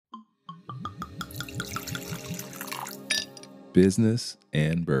Business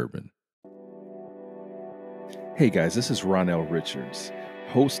and Bourbon. Hey guys, this is Ronell Richards,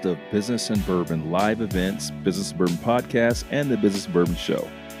 host of Business and Bourbon live events, Business and Bourbon podcast, and the Business and Bourbon show.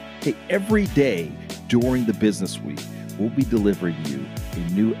 Hey, every day during the business week, we'll be delivering you a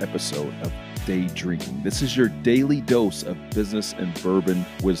new episode of Day Drinking. This is your daily dose of business and bourbon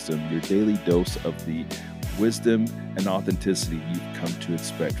wisdom, your daily dose of the wisdom and authenticity you've come to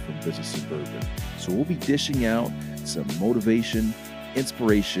expect from business and bourbon. So we'll be dishing out some motivation,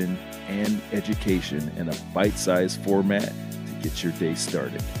 inspiration, and education in a bite-sized format to get your day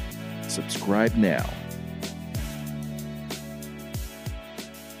started. Subscribe now